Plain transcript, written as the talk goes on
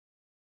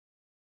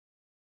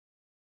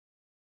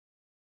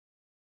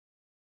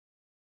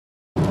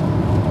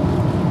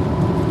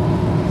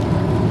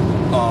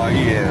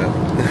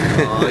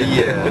Oh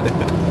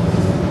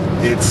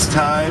yeah. It's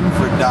time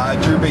for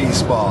Dodger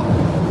baseball.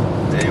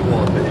 Day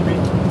one, baby.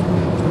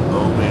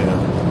 Oh man.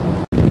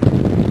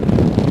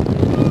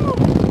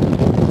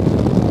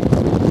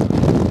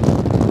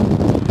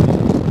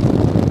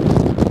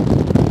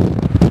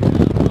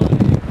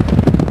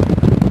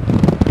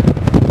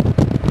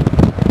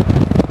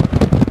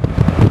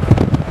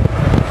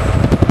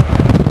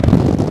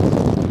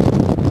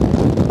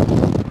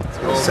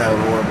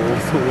 Sound horrible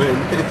with the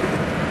wind.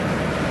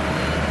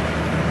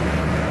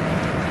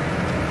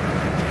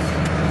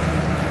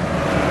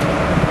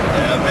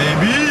 Yeah,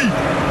 baby.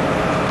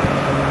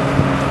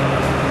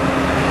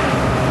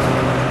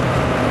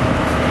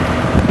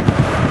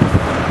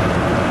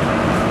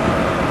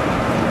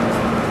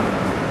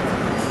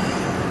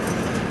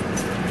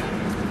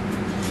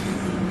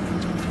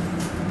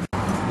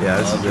 Yeah,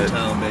 this is it.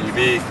 Dodgertowm,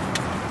 baby.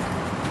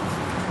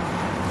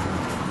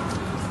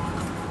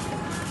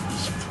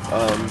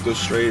 Go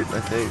straight,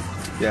 I think.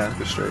 Yeah,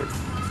 go straight.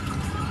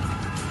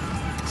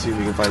 See if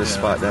we can find a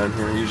spot down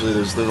here. Usually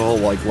there's a whole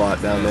like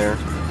lot down there.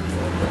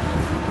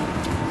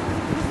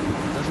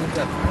 Doesn't look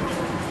that far.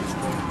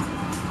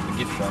 The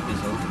gift shop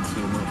is open,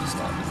 so we'll have to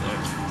stop it there.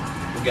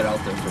 We'll get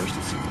out there first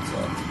and see what's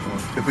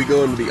up. If we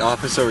go into the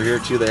office over here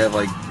too, they have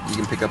like, you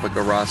can pick up like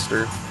a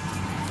roster.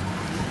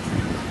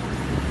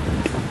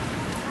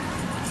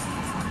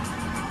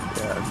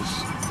 Yeah,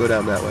 just go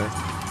down that way.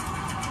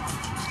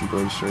 Just keep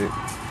going straight.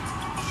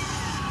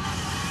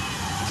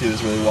 See,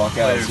 just really walk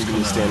out, so you can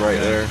just stand right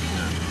there.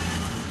 Yeah.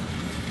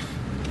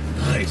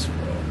 Nice,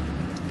 bro.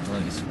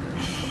 Nice, bro.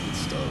 Fucking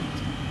stoked.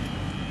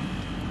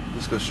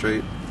 Just go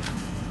straight.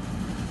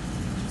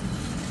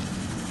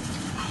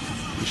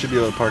 You should be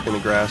able to park in the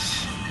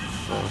grass.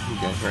 Oh,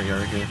 okay, right here,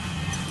 right here.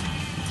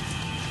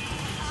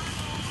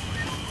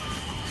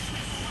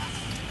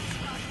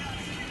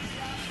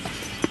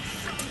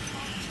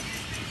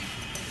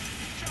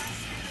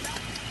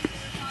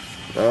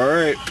 All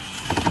right.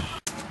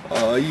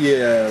 Oh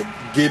yeah,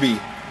 Gibby.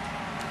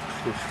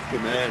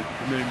 Good man.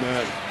 Good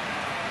man.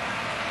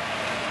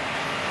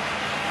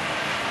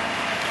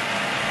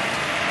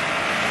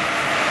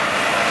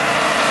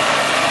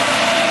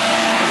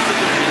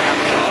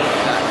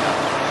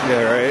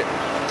 Yeah, right.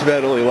 Too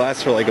bad it only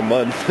lasts for like a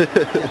month.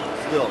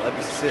 Still, that'd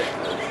be sick.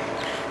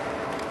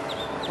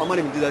 I might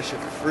even do that shit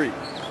for free.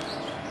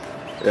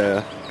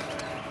 Yeah.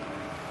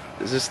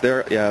 Is this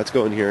there? Yeah, let's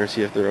go in here and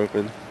see if they're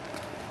open.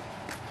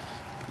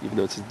 Even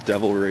though it's a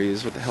Devil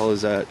Rays. What the hell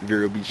is that?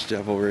 Vero Beach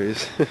Devil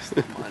Rays.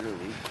 Minor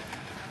league.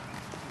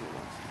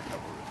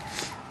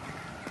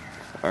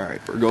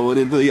 Alright, we're going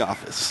into the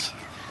office.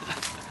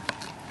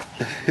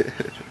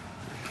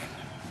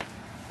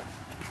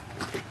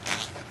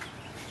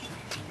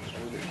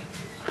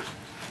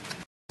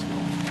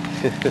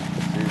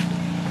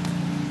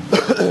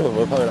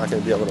 We're probably not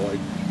going to be able to like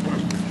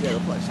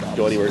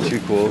go anywhere too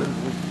cool. We'll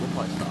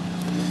probably stop.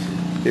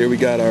 Here we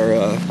got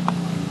our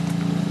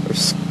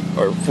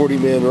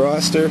 40-man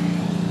roster.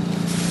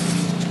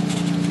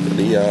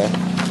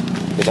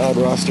 The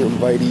non-roster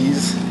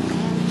invitees.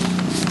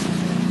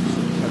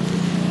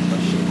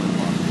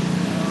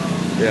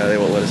 Yeah, they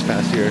won't let us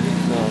pass here.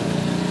 No.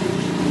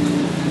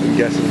 I'm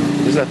guessing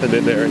there's nothing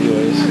in there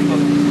anyways.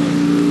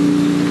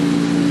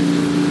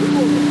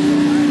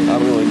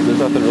 There's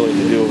nothing really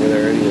to do over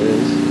there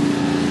anyways.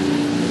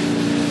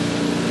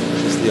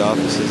 It's just the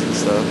offices and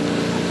stuff.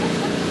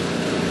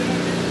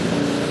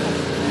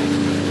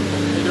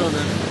 How you doing,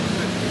 man?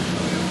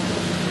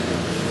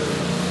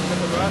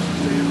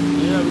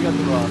 Yeah, we got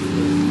the roster.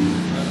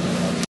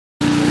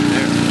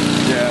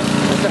 Yeah.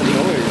 What's that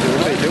noise? What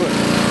are they doing?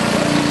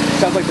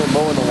 Sounds like they're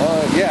mowing the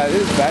lawn. Yeah, it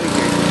is batting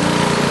cage.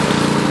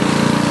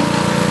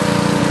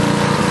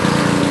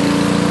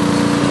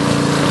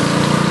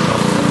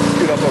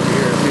 Scoot up over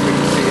here and see if we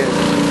can see it.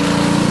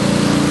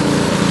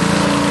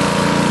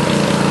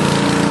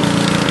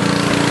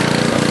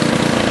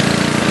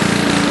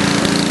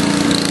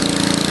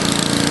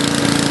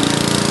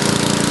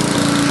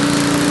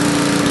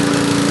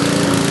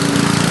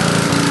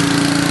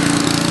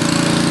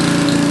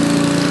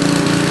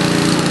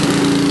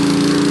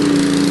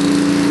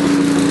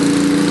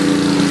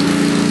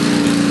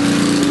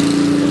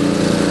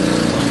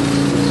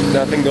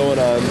 Nothing going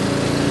on.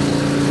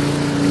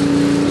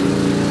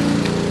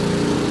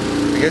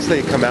 I guess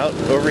they come out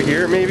over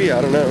here maybe? I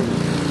don't know.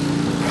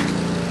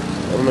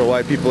 I don't know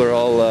why people are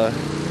all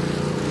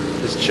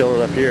just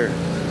chilling up here.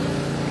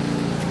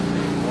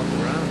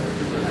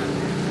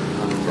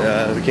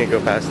 Yeah, we can't go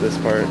past this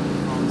part.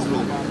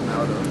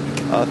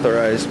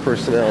 Authorized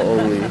personnel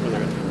only.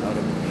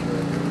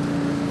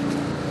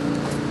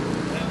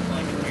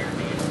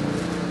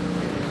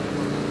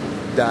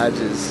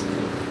 Dodges.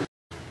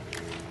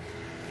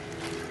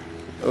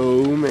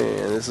 Oh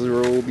man, this is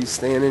where we'll be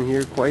standing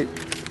here quite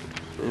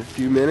in a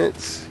few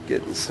minutes,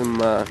 getting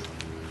some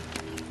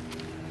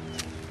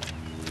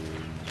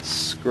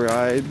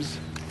scribes.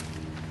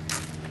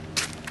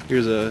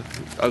 Here's a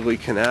ugly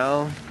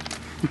canal.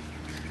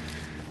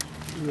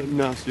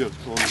 Nasty up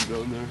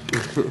down there.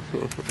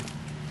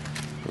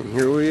 And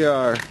here we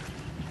are.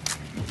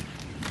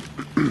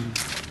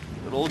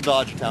 Good old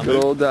Dodgertowm.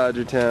 Good old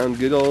Dodgertowm.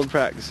 Good old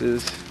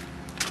practices.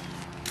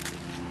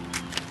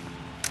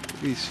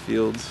 These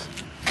fields.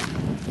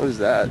 What is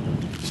that?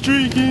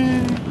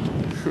 Streaking!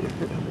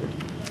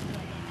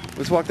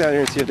 Let's walk down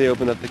here and see if they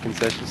opened up the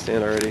concession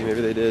stand already. Maybe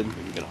they did.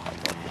 Maybe get a hot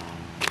dog.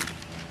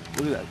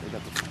 Look at that. They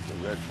got the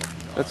red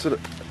fucking dog. That's what.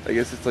 I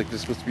guess it's like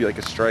just supposed to be like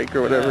a strike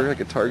or whatever,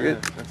 like a target.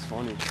 Yeah, that's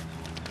funny.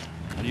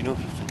 How do you know if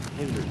you fucking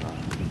hit it or not?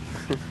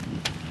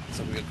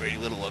 So we got Grady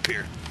Little up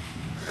here.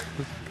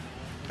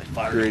 They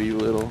fired Grady him.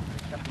 Little.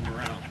 Kept him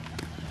around.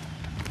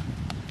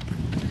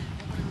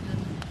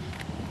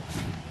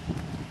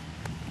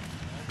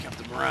 Kept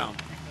him around.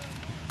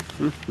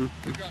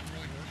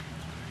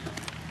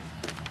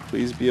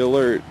 Please be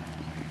alert.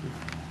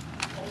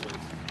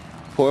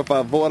 Por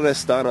favor,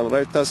 están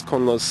alertas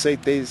con los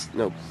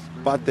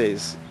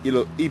bates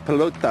y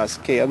pelotas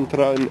que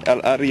entran en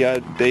el área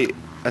de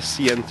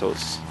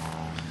asientos.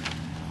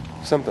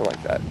 Something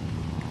like that.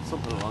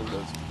 Something along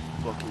those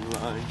fucking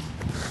lines.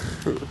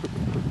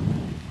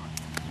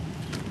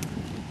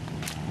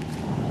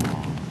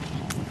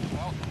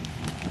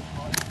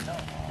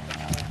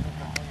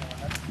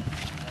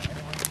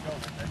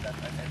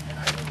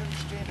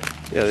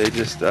 Yeah, they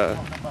just That's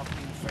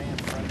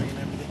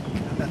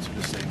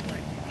the same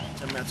way.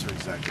 The Mets are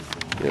exactly the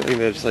same. I think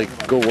they just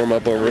like go warm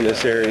up over in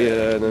this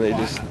area, and then they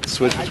just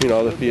switch between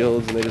all the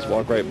fields, and they just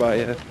walk right by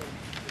you.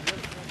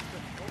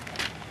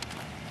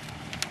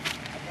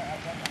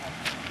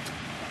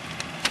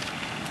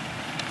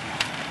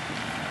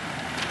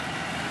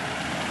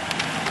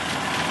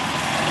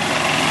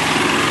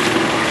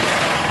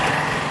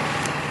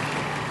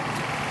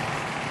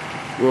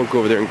 We won't go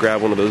over there and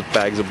grab one of those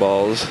bags of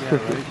balls. Yeah,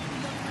 right.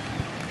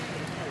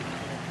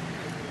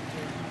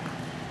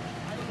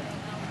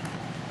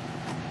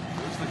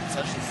 Where's the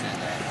concession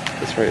stand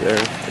at? It's right there.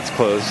 It's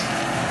closed.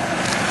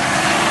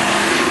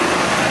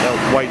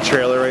 That white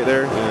trailer right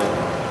there. Yeah.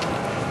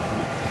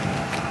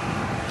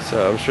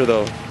 So I'm sure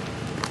they'll.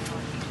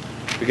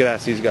 We could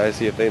ask these guys,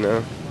 see if they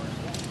know.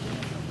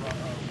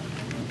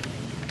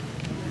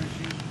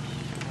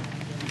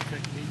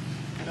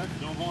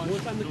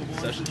 What time the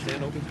concession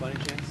stand opens by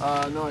any chance?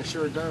 No, I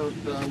sure don't.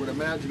 I would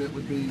imagine it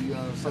would be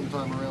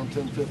sometime around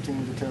 10:15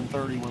 to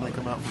 10:30 when they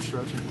come out for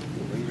stretching.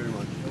 Thank you very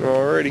much.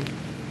 Alrighty.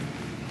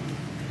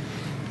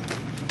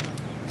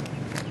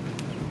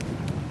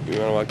 You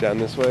want to walk down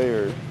this way,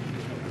 or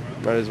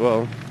might as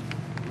well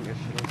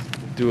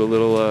do a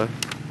little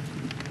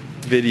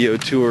video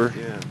tour.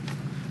 Yeah.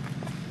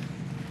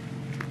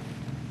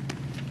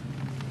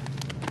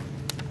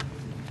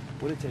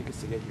 What did it take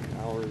us to get here? An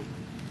hour?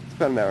 It's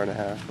about an hour and a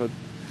half, but a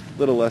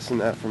little less than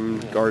that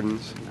from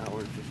Gardens. An hour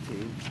and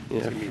 15.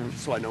 Yeah.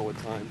 So I know what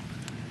time.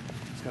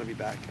 It's gotta be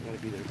back. I gotta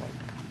be there by.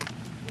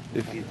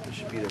 I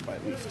should be there by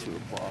at least 2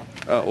 o'clock.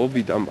 Oh, we'll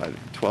be done by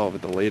 12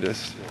 at the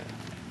latest. Yeah.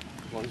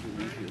 As long as we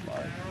leave here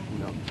by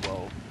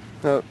 12.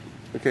 Oh,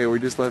 okay, we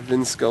just left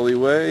Vin Scully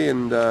Way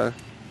and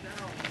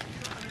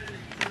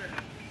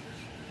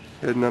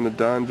heading on to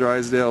Don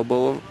Drysdale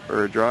Boulevard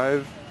or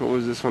Drive. What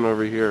was this one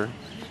over here?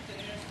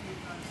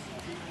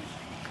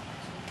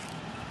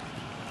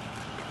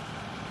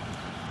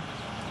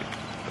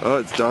 Oh,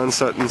 it's Don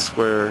Sutton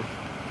Square.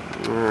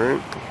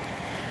 Alright.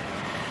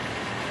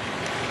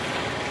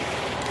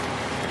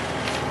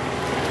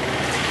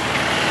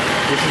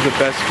 This is the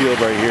best field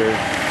right here.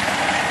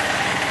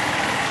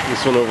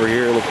 This one over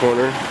here in the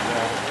corner.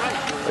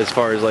 As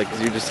far as like,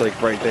 'cause you're just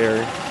like right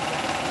there.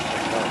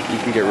 You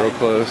can get real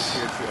close.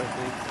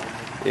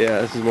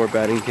 Yeah, this is more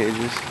batting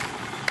cages.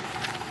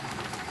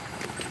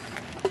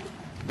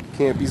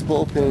 Campy's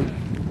bullpen.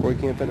 Roy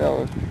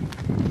Campanella.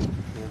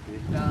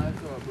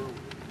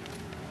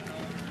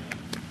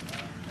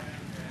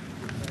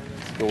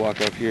 Let's go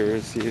walk up here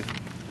and see if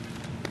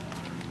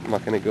I'm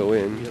not gonna go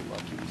in.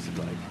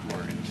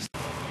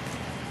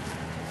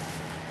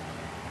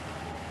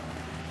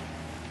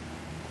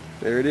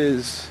 There it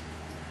is.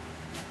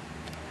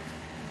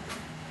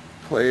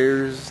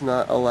 Players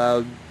not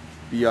allowed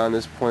beyond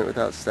this point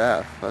without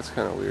staff. That's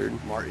kind of weird.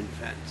 Martin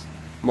Fence.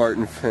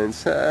 Martin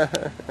Fence.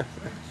 What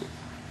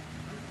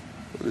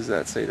does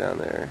that say down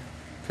there?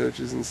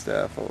 Coaches and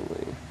staff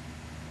only.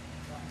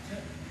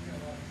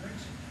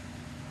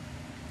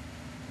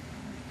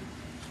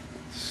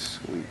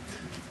 Sweet.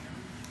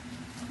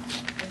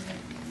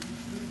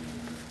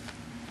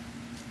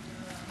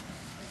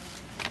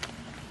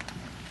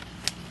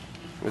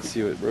 Let's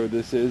see what road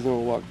this is and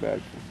we'll walk back.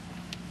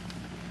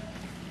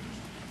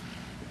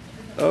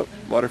 Oh,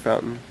 water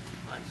fountain.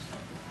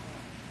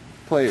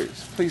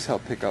 Players, please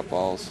help pick up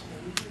balls.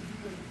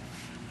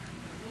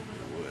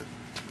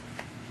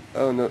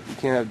 Oh no, you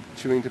can't have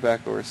chewing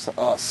tobacco or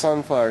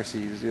sunflower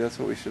seeds. Dude, that's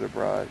what we should have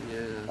brought.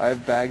 Yeah. I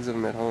have bags of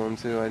them at home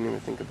too. I didn't even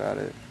think about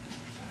it.